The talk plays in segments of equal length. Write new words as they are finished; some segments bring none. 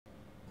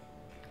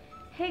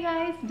Hey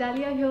guys,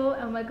 Dahlia here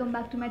and welcome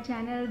back to my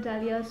channel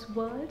Dahlia's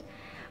World.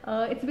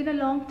 It's been a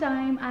long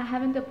time. I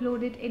haven't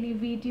uploaded any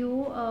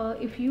video.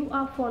 If you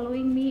are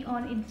following me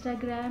on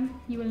Instagram,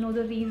 you will know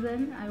the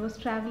reason. I was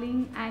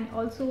traveling and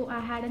also I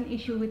had an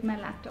issue with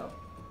my laptop.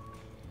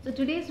 So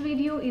today's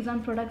video is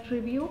on product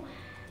review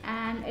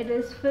and it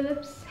is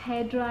Philips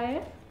hair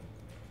dryer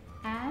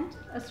and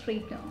a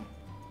straightener.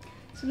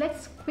 So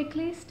let's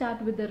quickly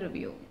start with the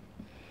review.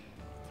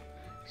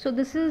 So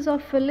this is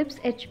of Philips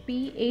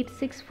HP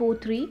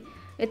 8643.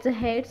 It's a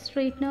hair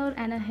straightener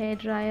and a hair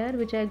dryer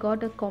which I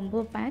got a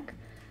combo pack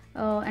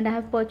and I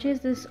have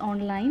purchased this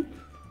online.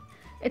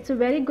 It's a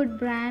very good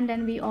brand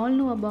and we all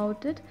know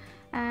about it,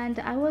 and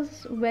I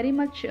was very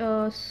much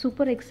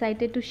super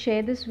excited to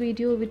share this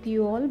video with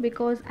you all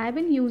because I've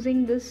been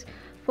using this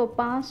for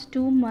past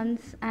 2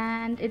 months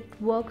and it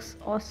works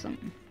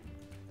awesome.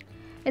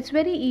 It's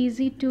very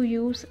easy to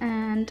use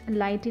and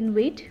light in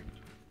weight.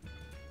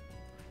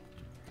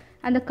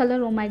 And the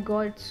color, oh my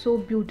god, it's so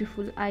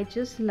beautiful. I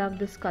just love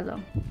this color.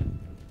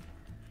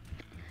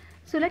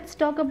 So let's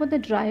talk about the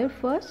dryer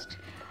first.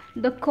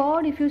 The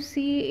cord, if you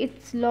see,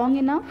 it's long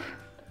enough.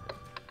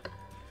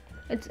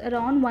 It's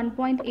around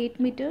 1.8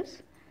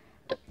 meters,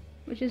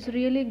 which is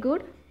really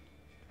good.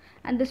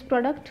 And this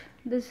product,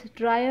 this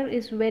dryer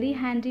is very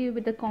handy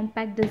with the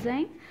compact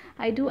design.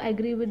 I do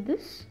agree with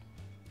this.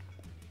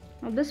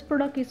 Now this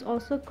product is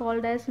also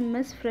called as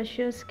Mist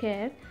Fresher's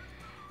Care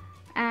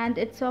and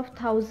it's of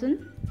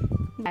 1000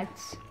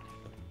 watts.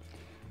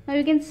 Now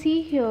you can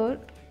see here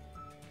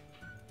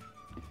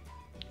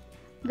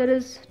there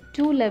is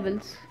 2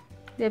 levels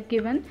they have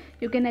given.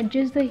 You can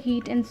adjust the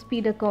heat and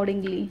speed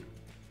accordingly.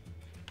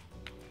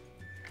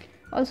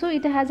 Also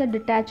it has a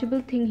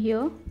detachable thing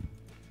here.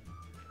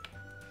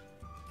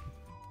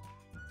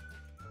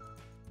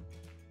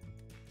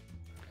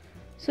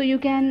 So you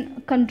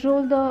can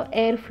control the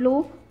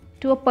airflow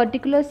to a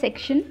particular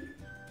section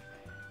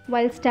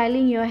while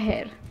styling your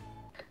hair.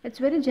 It's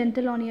very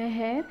gentle on your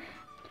hair.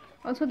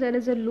 Also there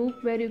is a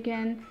loop where you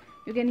can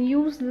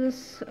use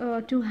this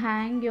to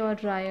hang your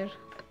dryer.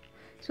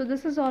 So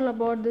this is all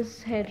about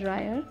this hair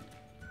dryer.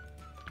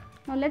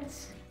 Now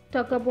let's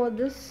talk about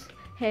this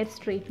hair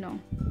straightener.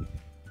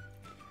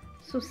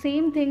 So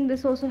same thing,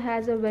 this also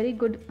has a very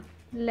good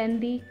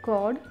lengthy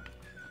cord,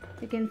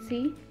 you can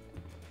see,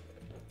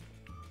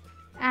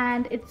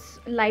 and it's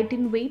light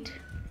in weight.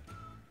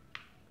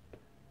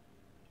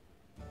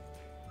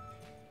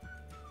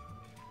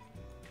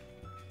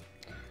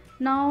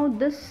 Now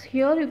this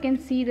here you can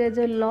see there's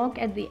a lock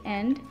at the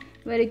end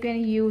where you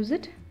can use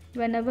it.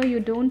 Whenever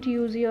you don't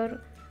use your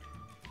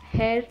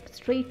hair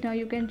straightener,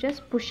 you can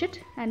just push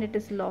it and it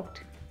is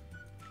locked.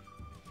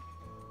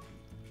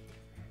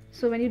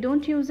 So when you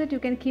don't use it, you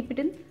can keep it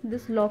in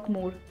this lock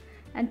mode,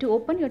 and to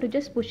open you have to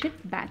just push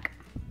it back.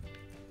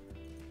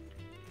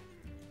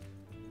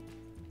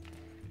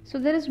 So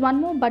there is one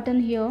more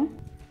button here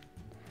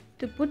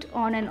to put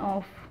on and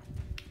off.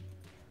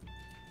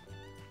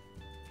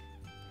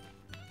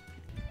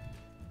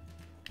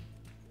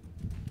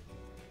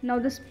 Now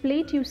this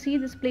plate, you see,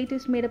 this plate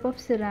is made up of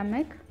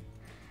ceramic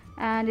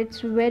and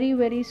it's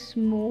very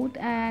smooth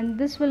and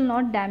this will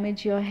not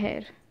damage your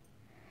hair.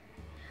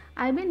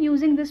 I've been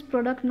using this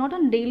product not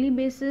on daily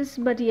basis,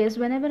 but yes,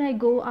 whenever I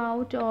go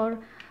out or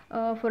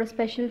for a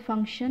special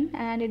function,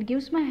 and it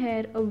gives my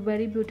hair a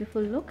very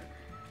beautiful look.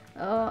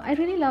 I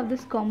really love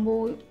this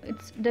combo.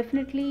 It's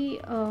definitely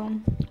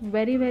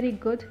very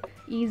good,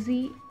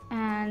 easy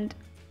and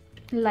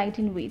light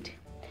in weight.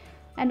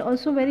 And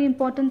also very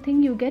important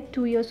thing, you get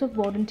 2 years of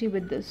warranty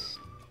with this.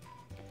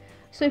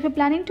 So if you're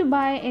planning to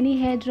buy any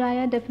hair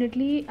dryer,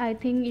 definitely I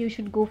think you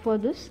should go for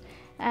this.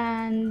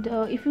 And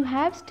if you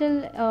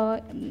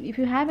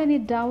have any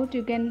doubt,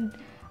 you can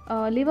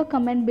leave a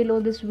comment below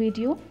this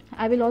video.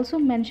 I will also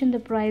mention the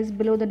price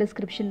below the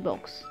description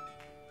box.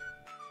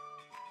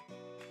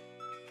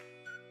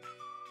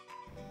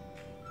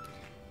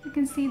 You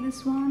can see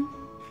this one.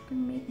 You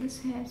can make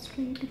this hair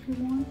straight if you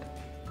want.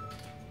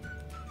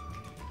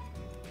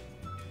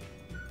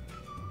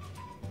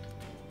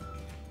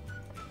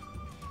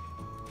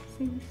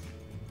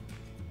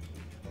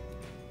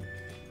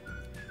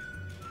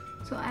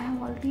 So I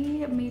have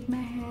already made my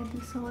hair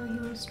this all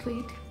here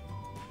straight.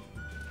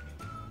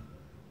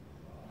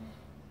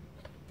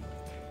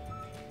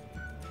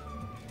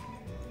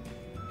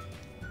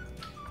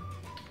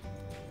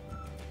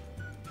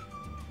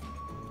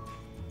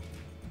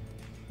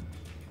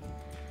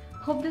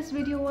 Hope this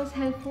video was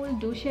helpful.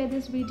 Do share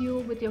this video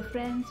with your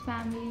friends,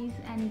 families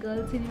and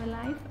girls in your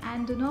life,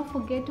 and do not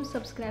forget to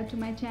subscribe to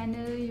my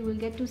channel. You will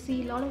get to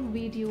see a lot of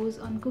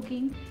videos on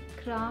cooking,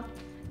 craft,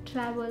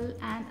 travel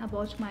and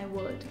about my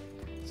world.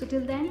 So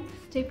till then,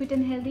 stay fit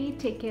and healthy,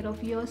 take care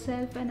of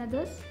yourself and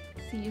others.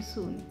 See you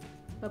soon.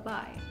 Bye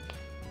bye.